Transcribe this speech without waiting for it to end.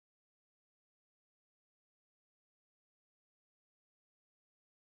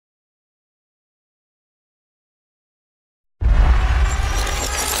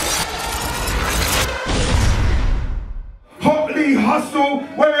hustle.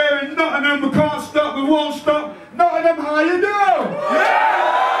 We're here in Nottingham, we can't stop, we won't stop. Nottingham, how you do? Yeah!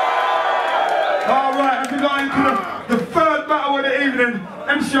 Alright, as we go into the third battle of the evening,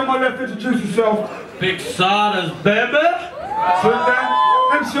 MC on my left, introduce yourself. Big SARTERS, baby. Sit there.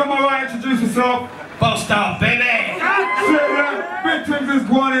 MC on my right, introduce yourself. BOWSKI, baby. Sit there. Big things is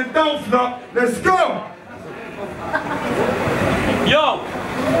going in, don't flop. Let's go! Yo,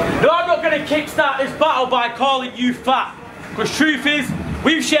 no, I'm not going to kickstart this battle by calling you fat. Because truth is,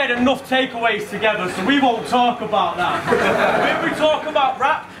 we've shared enough takeaways together, so we won't talk about that. When we talk about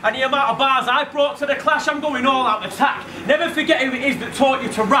rap and the amount of bars I brought to the clash, I'm going all out attack. Never forget who it is that taught you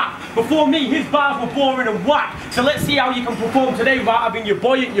to rap. Before me, his bars were boring and whack. So let's see how you can perform today without having your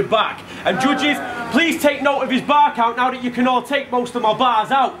boy at your back. And judges, please take note of his bar count now that you can all take most of my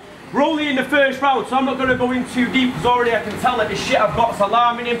bars out. We're only in the first round, so I'm not going to go in too deep because already I can tell that the shit I've got is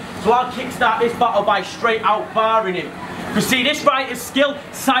alarming him. So I'll kickstart this battle by straight out barring him. You see, this writer's skill,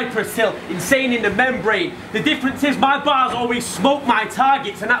 Cypress Hill, insane in the membrane. The difference is my bars always smoke my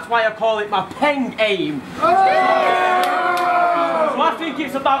targets, and that's why I call it my pen aim. So I think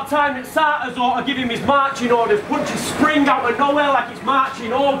it's about time that SARTERS ought to give him his marching orders, punch his spring out of nowhere like it's March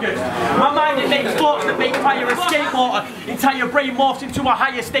in August. My mind it makes thoughts that make fire a skateboarder, entire brain morphs into a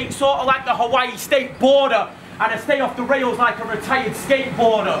higher state, sort of like the Hawaii state border. And I stay off the rails like a retired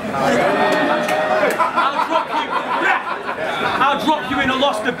skateboarder. I'll drop you in a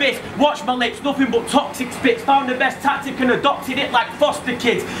lost abyss. Watch my lips, nothing but toxic spits. Found the best tactic and adopted it like foster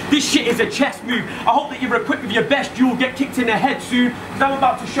kids. This shit is a chess move. I hope that you're equipped with your best. You'll get kicked in the head soon. Because I'm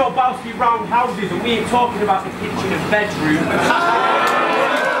about to show BOWSKI round houses and we ain't talking about the kitchen and bedroom.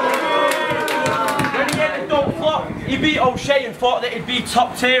 When he entered Don't Flop, he beat O'Shea and thought that he'd be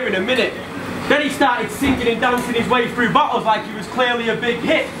top tier in a minute. Then he started singing and dancing his way through battles like he was clearly a big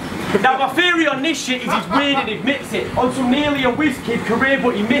hit. Now my theory on this shit is he's weird and admits it. On some nearly a WizKid career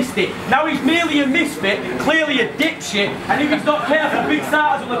but he missed it. Now he's merely a misfit, clearly a dipshit, and if he's not careful, Big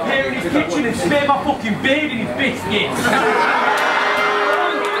SARTERS will appear in his kitchen and smear my fucking beard in his biscuits.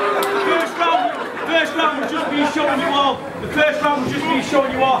 First round will just be showing you all. The first round will just be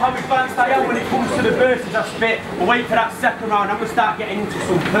showing you all how advanced I am when it comes to the verses I spit. But wait for that second round, I'm gonna start getting into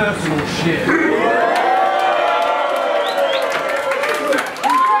some personal shit.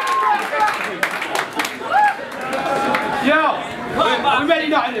 Yo, are we ready,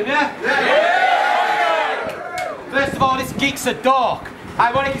 Nottingham, yeah? First of all, this geek's a dork.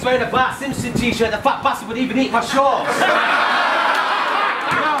 Ironic he's wearing a Bart Simpson t-shirt, the fat bastard would even eat my shorts.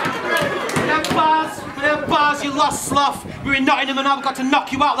 Bars, you lost sloth. We're in Nottingham and I've got to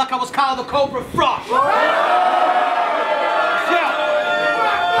knock you out like I was Carl the Cobra Frosh.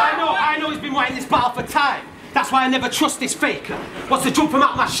 I know he's been waiting this battle for time. That's why I never trust this faker. Wants to jump from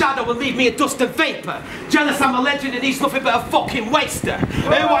out my shadow and leave me a dust and vapour. Jealous I'm a legend and he's nothing but a fucking waster. Who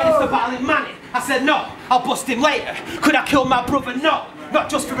wanted the battle in Manning? I said no, I'll bust him later. Could I kill my brother? No. Not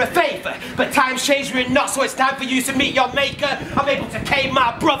just for a favour, but times change, we're not, so it's time for you to meet your maker. I'm able to cane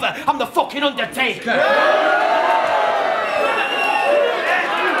my brother, I'm the fucking Undertaker.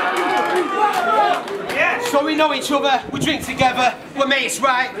 So we know each other, we drink together, we're mates,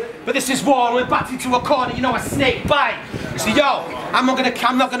 right? But this is war, we're backed into a corner, you know, a snake bite. So yo, I'm not gonna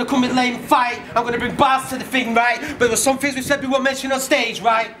come with lame fight, I'm gonna bring bars to the thing, right? But there were some things we said we won't mention on stage,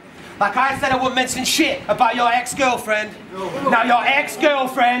 right? Like I said I wouldn't mention shit about your ex-girlfriend. Now your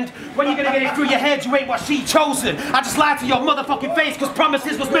ex-girlfriend, when you're gonna get it through your head you ain't what she chosen. I just lied to your motherfucking face because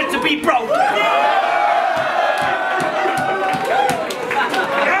promises was meant to be broken.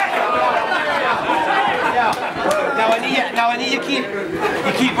 Now I need you keep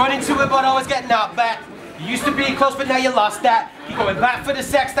running to her but always getting knocked back. You used to be close but now you lost that. You're going back for the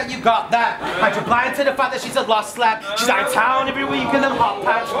sex that you got that. And you're blind to the fact that she's a lost slab. She's out of town every week in them hot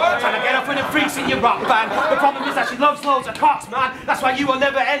pants, trying to get up with the freaks in your rock band. The problem is that she loves loads of cocks, man. That's why you will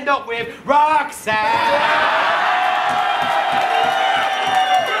never end up with Roxanne.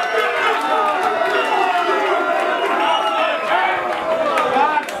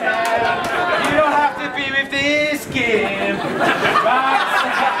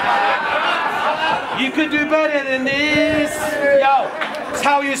 You could do better than this. Yo, it's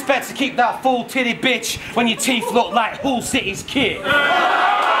how you expect to keep that full-titted bitch when your teeth look like Hull City's kid. Yo,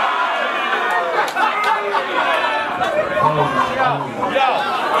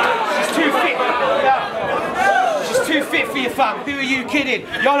 she's too fit. Yo, she's too fit for your fam. Who are you kidding?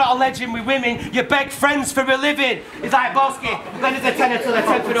 You're not a legend with women. You beg friends for a living. It's like BOWSKI. Lend us a tenner till the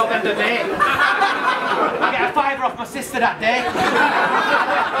 10th of November, mate. I get a fiver off my sister that day.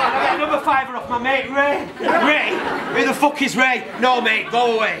 I get another fiver off my mate Ray. Ray? Who the fuck is Ray? No mate,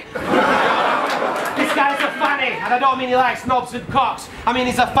 go away. This This guy's a fanny, and I don't mean he likes knobs and cocks. I mean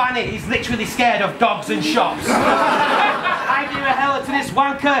he's a fanny, he's literally scared of dogs and shops. I give a hell to this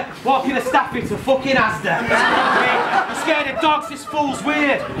wanker walking a staffy to fucking Asda. He's scared of dogs, this fool's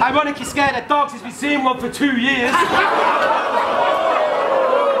weird. Ironic he's scared of dogs, he's been seeing one for 2 years.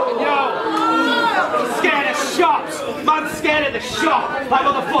 Scared of shops. Man's scared of the shop. Like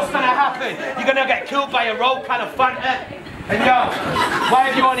what the fuck's gonna happen? You're gonna get killed by a road can of Fanta. And yo, why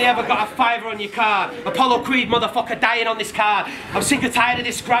have you only ever got a fiver on your card? Apollo Creed motherfucker dying on this card. I'm sick and tired of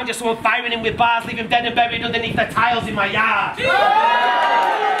this ground, just someone firing him with bars, leave him dead and buried underneath the tiles in my yard. So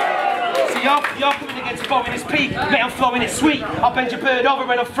you're coming against blowing his peak, mate, I'm flowing it sweet. I'll bend your bird over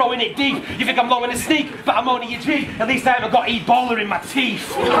and I'm throwing it deep. You think I'm blowing a sneak, but I'm only your G. At least I haven't got Ebola in my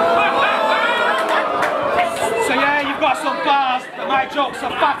teeth. So yeah, you've got some bars, but my jokes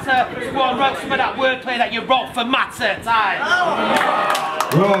are fatter. So go and write some of that wordplay that you wrote for matter time.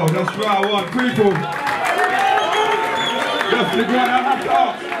 Whoa, that's what I want, people. Definitely go on, I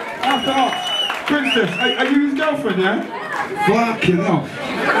have to ask. Princess, are you his girlfriend, yeah? Fucking hell.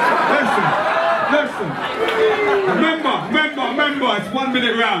 Listen. Remember, it's 1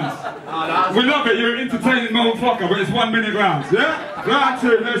 minute rounds. We love it, you're an entertaining motherfucker, but it's 1 minute rounds, yeah? Round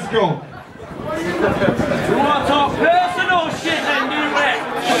 2, let's go. You want to talk personal shit then, do it?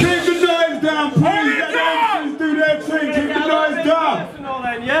 Keep the noise down, please. Let the MCs do their thing. Keep the noise down. Personal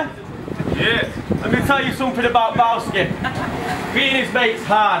then, yeah? Yes. Let me tell you something about BOWSKI. Being his mate's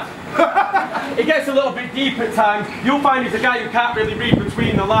hard. It gets a little bit deep at times. You'll find he's a guy who can't really read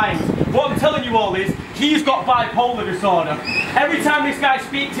between the lines. What I'm telling you all is, he's got bipolar disorder. Every time this guy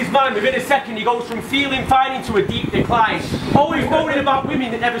speaks his mind, within a second he goes from feeling fine into a deep decline. Always moaning about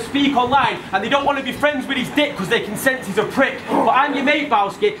women that never speak online, and they don't want to be friends with his dick because they can sense he's a prick. But I'm your mate,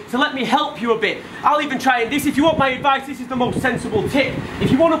 BOWSKI, so let me help you a bit. I'll even try this. If you want my advice, this is the most sensible tip.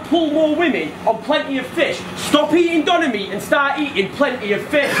 If you want to pull more women on plenty of fish, stop eating doner meat and start eating plenty of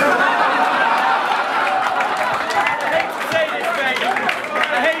fish.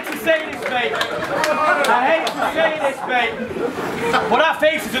 I hate to say this, mate. But that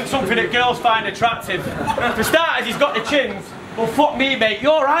face isn't something that girls find attractive. For starters, he's got the chins. Well, fuck me, mate,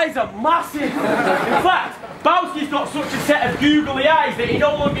 your eyes are massive. In fact, BOWSKI's got such a set of googly eyes that he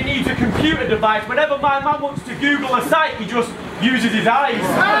no longer needs a computer device. Whenever my man wants to Google a site, he just uses his eyes.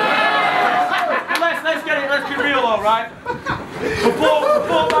 Let's get real, alright? Before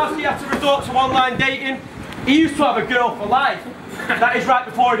BOWSKI had to resort to online dating, he used to have a girl for life. That is right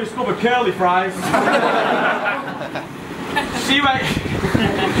before he discovered curly fries. See, mate,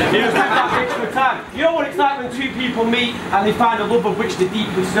 he was with that bitch for time. You know what it's like when two people meet and they find a love of which they're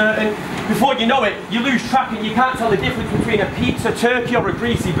deeply certain? Before you know it, you lose track and you can't tell the difference between a pizza, turkey or a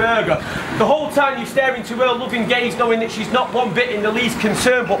greasy burger. The whole time you stare into her loving gaze knowing that she's not one bit in the least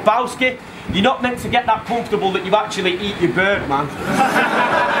concerned, but BOWSKI, you're not meant to get that comfortable that you actually eat your bird, man.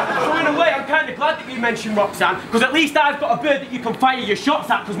 So in a way, I'm kind of glad that you mentioned Roxanne, because at least I've got a bird that you can fire your shots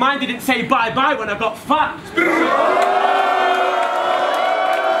at, because mine didn't say bye-bye when I got fat.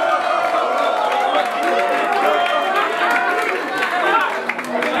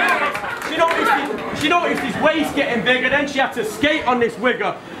 She noticed his waist getting bigger, then she had to skate on this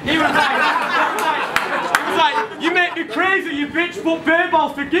wigger. He was like, you make me crazy, you bitch, but babe, I'll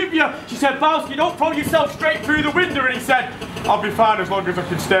forgive you. She said, BOWSKI, don't throw yourself straight through the window. And he said, I'll be fine as long as I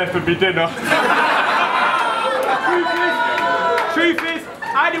can stay for me dinner. Truth is,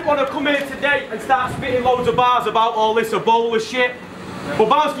 I didn't want to come here today and start spitting loads of bars about all this Ebola shit. But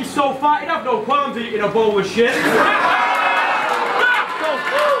BOWSKI's so fat, he'd have no qualms eating Ebola shit.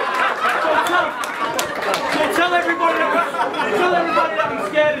 So tell everybody that I'm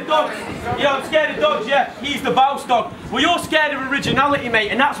scared of dogs. Yeah, I'm scared of dogs, yeah. He's the bounce dog. Well, you're scared of originality, mate,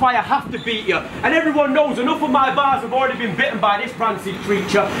 and that's why I have to beat you. And everyone knows enough of my bars have already been bitten by this prancing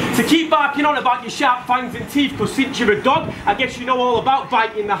creature. So keep barking on about your sharp fangs and teeth, because since you're a dog, I guess you know all about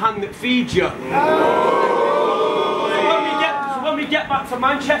biting the hand that feeds you. When we get back to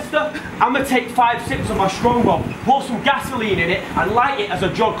Manchester, I'm going to take 5 sips of my Strongbow, pour some gasoline in it and light it as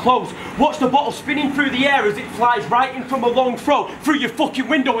I jog close. Watch the bottle spinning through the air as it flies right in from a long throw through your fucking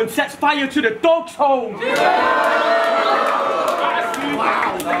window and sets fire to the dog's home.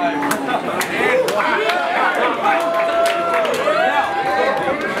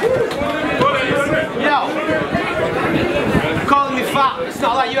 Calling me fat, it's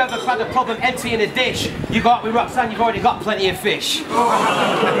not like you ever had a problem emptying a dish. You got with Roxanne, you've already got plenty of fish.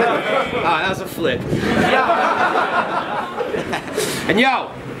 Alright, that was a flip. And yo,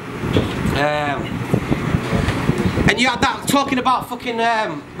 And you had that talking about fucking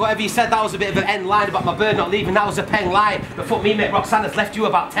whatever you said, that was a bit of an end line about my bird not leaving, that was a pen line. But fuck me, mate, Roxanna's left you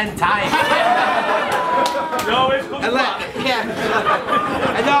about 10 times. No, it's good. Yeah.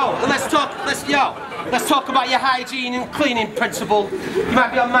 I know. And let's talk about your hygiene and cleaning principle. You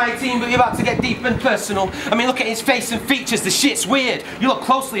might be on my team, but you're about to get deep and personal. I mean, look at his face and features, the shit's weird. You look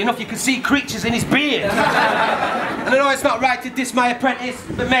closely enough, you can see creatures in his beard. And I know it's not right to diss my apprentice,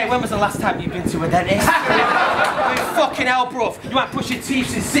 but mate, when was the last time you've been to a dentist? I mean, fucking hell, bruv. You ain't pushed your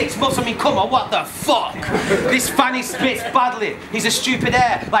teeth in 6 months. I mean, come on, what the fuck? This fanny spits badly. He's a stupid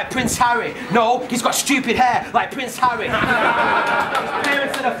hair, like Prince Harry. No, he's got stupid hair, like Prince Harry. His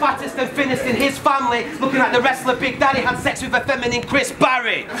parents are the fattest and thinnest in his family, looking like the wrestler Big Daddy had sex with a feminine Chris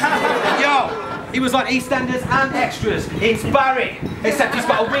Barry. Yo, he was on EastEnders and Extras. It's Barry, except he's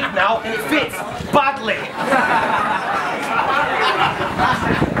got a wig now and it fits badly.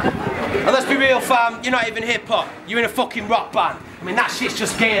 And let's be real, fam, you're not even hip-hop, you're in a fucking rock band. I mean, that shit's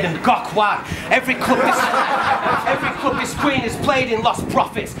just gayer than gok wag. Every club this queen has played in lost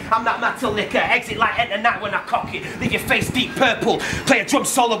profits. I'm that metal liquor, exit like enter night when I cock it. Leave your face deep purple, play a drum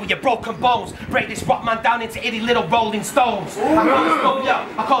solo with your broken bones. Break this rock man down into itty little rolling stones.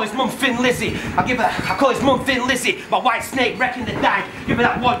 I call his mum Thin Lizzy. I call his mum Thin Lizzy. My white snake wrecking the dyke. Give me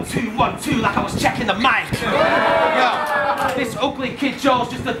that 1, 2, 1, 2 like I was checking the mic. Yo, this ugly kid Joe's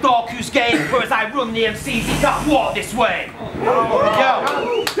just a dog who's gay, whereas I run the MCs, he can't walk this way. Yo,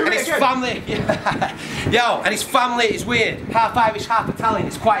 and his family, yo, and his family is weird. Half Irish, half Italian,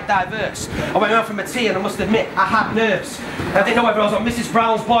 it's quite diverse. I went around from a tea and I must admit, I had nerves. I didn't know whether I was on Mrs.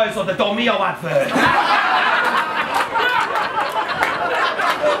 Brown's Boys or the Dormio advert.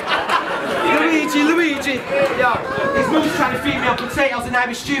 Luigi. Yo, his mum's trying to feed me on potatoes and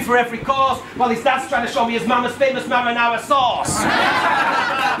Irish stew for every course, while his dad's trying to show me his mama's famous marinara sauce.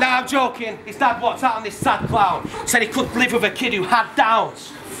 Nah, I'm joking. His dad walked out on this sad clown. Said he couldn't live with a kid who had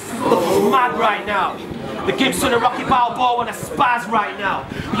Downs. Look, he's mad right now. The Gibson and Rocky Balboa want to spaz right now.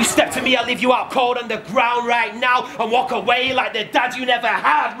 Will you step to me, I'll leave you out cold on the ground right now and walk away like the dad you never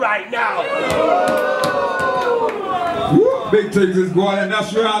had right now. Big things is going and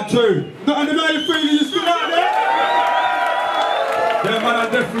that's round 2. Not the night feeling you still out there? Yeah, man,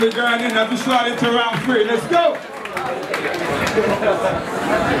 I'm definitely going in. I've just sliding to round 3. Let's go.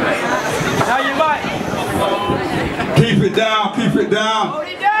 How you like? Keep it down, keep it down. Hold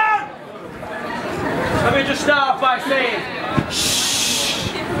it down! Let me just start off by saying, shh.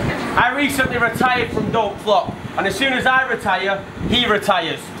 I recently retired from Don't Flop, and as soon as I retire, he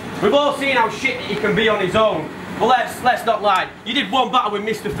retires. We've all seen how shit that he can be on his own. But let's not lie. You did one battle with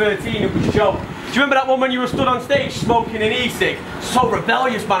Mr. 13, it was Joe. Do you remember that one when you were stood on stage smoking an e-cig? So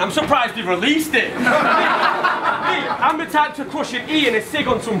rebellious, man. I'm surprised they released it. I'm the type to crush an E and a cig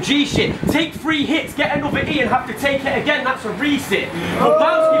on some G shit. Take 3 hits, get another E and have to take it again. That's a resit. But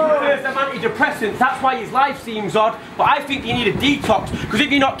BOWSKI prefers them antidepressants. That's why his life seems odd. But I think you need a detox. Because if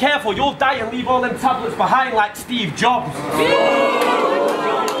you're not careful, you'll die and leave all them tablets behind like Steve Jobs.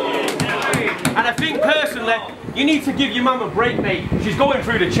 And I think personally, you need to give your mum a break, mate. She's going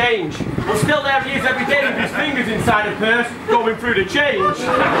through the change. But still there he is every day with his fingers inside a purse, going through the change.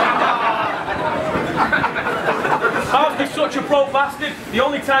 BOWSKI's such a broke bastard. The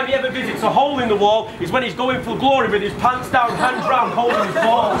only time he ever visits a hole in the wall is when he's going for glory with his pants down, hands round, holding his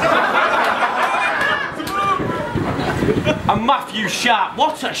balls. And Matthew Sharp,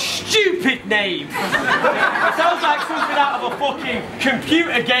 what a stupid name! It sounds like something out of a fucking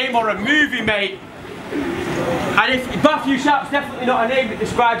computer game or a movie, mate. And if Matthew Sharp's definitely not a name that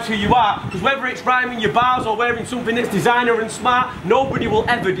describes who you are, because whether it's rhyming your bars or wearing something that's designer and smart, nobody will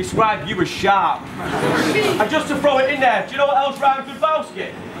ever describe you as sharp. And just to throw it in there, do you know what else rhymes with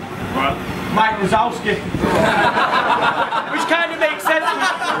BOWSKI? What? Mike Wazowski. Which kind of makes sense.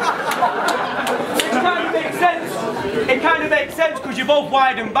 It kind of makes sense because you're both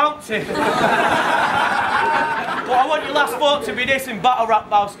wide and bouncy. But I want your last thought to be this in battle rap,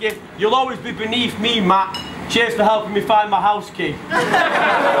 BOWSKI. You'll always be beneath me, Matt. Cheers for helping me find my house key.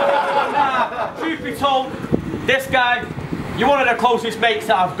 Truth be told, this guy, you're one of the closest mates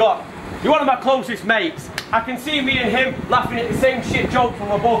that I've got. You're one of my closest mates. I can see me and him laughing at the same shit jokes when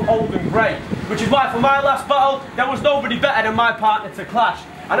we're both old and grey. Which is why for my last battle, there was nobody better than my partner to clash.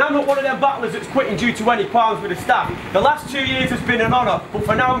 And I'm not one of them battlers that's quitting due to any qualms with the staff. The last 2 years has been an honour, but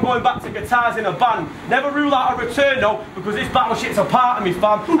for now I'm going back to guitars in a band. Never rule out a return though, because this battle shit's a part of me,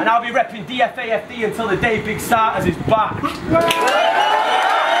 fam. And I'll be repping DFAFD until the day Big Starters is back.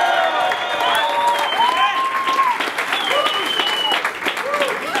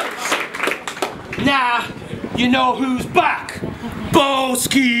 Nah, you know who's back?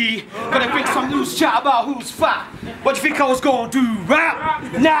 BOWSKI! Gonna bring some loose chat about who's fat. What do you think I was gonna do, rap?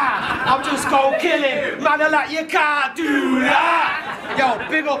 Nah, I'm just gonna kill him. Man, I like you can't do that. Yo,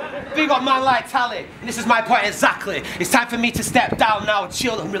 big up man like Tally. And this is my point exactly. It's time for me to step down now and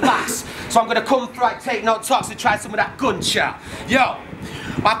chill and relax. So I'm gonna come through, take no talks and try some of that gun chat. Yo,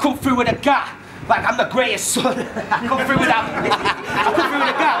 I come through with a guy. Like I'm the greatest son. I come through with that. I come through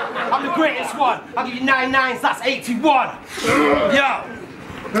with a gal. I'm the greatest one. I'll give you 9 9s, that's 81. Yo.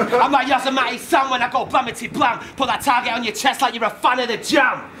 I'm like Yazamati Sam when I go blammity blam. Put that target on your chest like you're a fan of the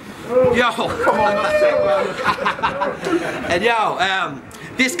Jam. Yo. And yo,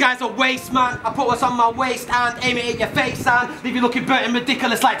 this guy's a waste man. I put what's on my waist and aim it at your face and leave you looking burnt and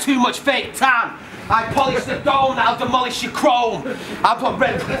ridiculous like too much fake tan. I polish the dome, I'll demolish your chrome. I'll put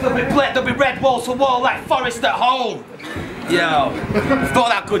there'll be red walls to wall like Forest at home. Yo, thought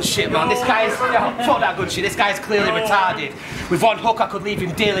that good shit, man. This guy's, thought that good shit. This guy's clearly retarded. With one hook, I could leave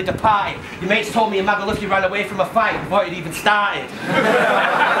him dearly departed. Your mates told me in Magaluf you ran away from a fight before it even started.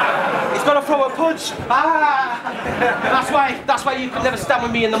 He's gonna throw a punch. That's why you could never stand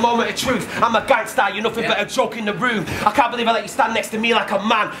with me in the moment of truth. I'm a gangster, you're nothing but a joke in the room. I can't believe I let you stand next to me like a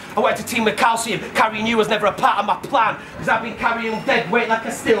man. I went to team with calcium, carrying you was never a part of my plan. Cause I've been carrying dead weight like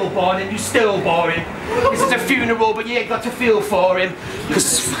a stillborn and you still boring. This is a funeral, but you ain't got to feel for him.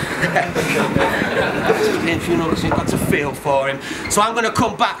 Cause funerals, you ain't got to feel for him. So I'm gonna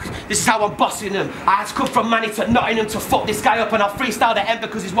come back, this is how I'm bossing him. I had to come from Manny to Nottingham to fuck this guy up and I'll freestyle the end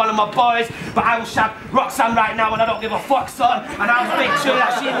because he's one of my boys. But I will shag Roxanne right now and I don't give a fuck, son. And I'll make sure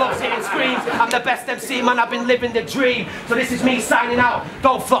that she loves hitting screams. I'm the best MC, man, I've been living the dream. So this is me signing out,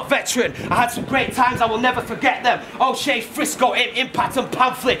 don't flop veteran. I had some great times, I will never forget them. O'Shea, Frisco, Impact and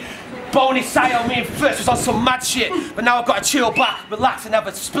Pamphlet. Boney Sile, me and Flips was on some mad shit. But now I've got to chill back, relax and have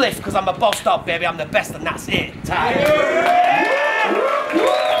a spliff. Because I'm a boss dog, baby, I'm the best and that's it. Time.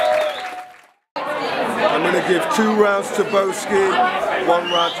 I'm going to give 2 rounds to BOWSKI,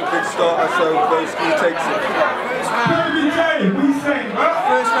 1 round to Big Starter, so BOWSKI takes it.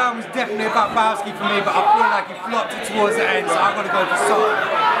 First round was definitely about BOWSKI for me, but I feel like he flopped it towards the end, so I've got to go for Sarters.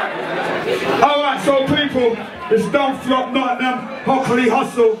 Alright, so people, it's Don't Flop Nottingham, Hockley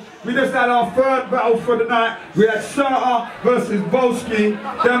Hustle. We just had our 3rd battle for the night. We had Sarter versus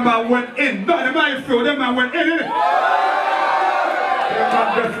BOWSKI. Them man went in. Not in the Mayfield, them man went in, innit? Them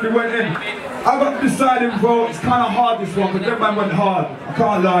man definitely went in. I got the deciding vote. It's kind of hard this one, but them man went hard. I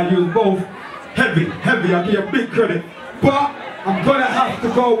can't lie, you was both heavy. I give you a big credit. But I'm gonna have to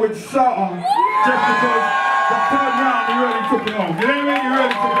go with Sarter just because the 3rd round he really took it home. You know what I mean? He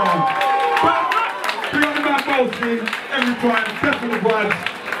really took it home. But big on the man BOWSKI every time, definitely vibes.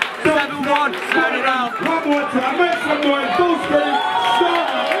 7-1, turn it out. One more time.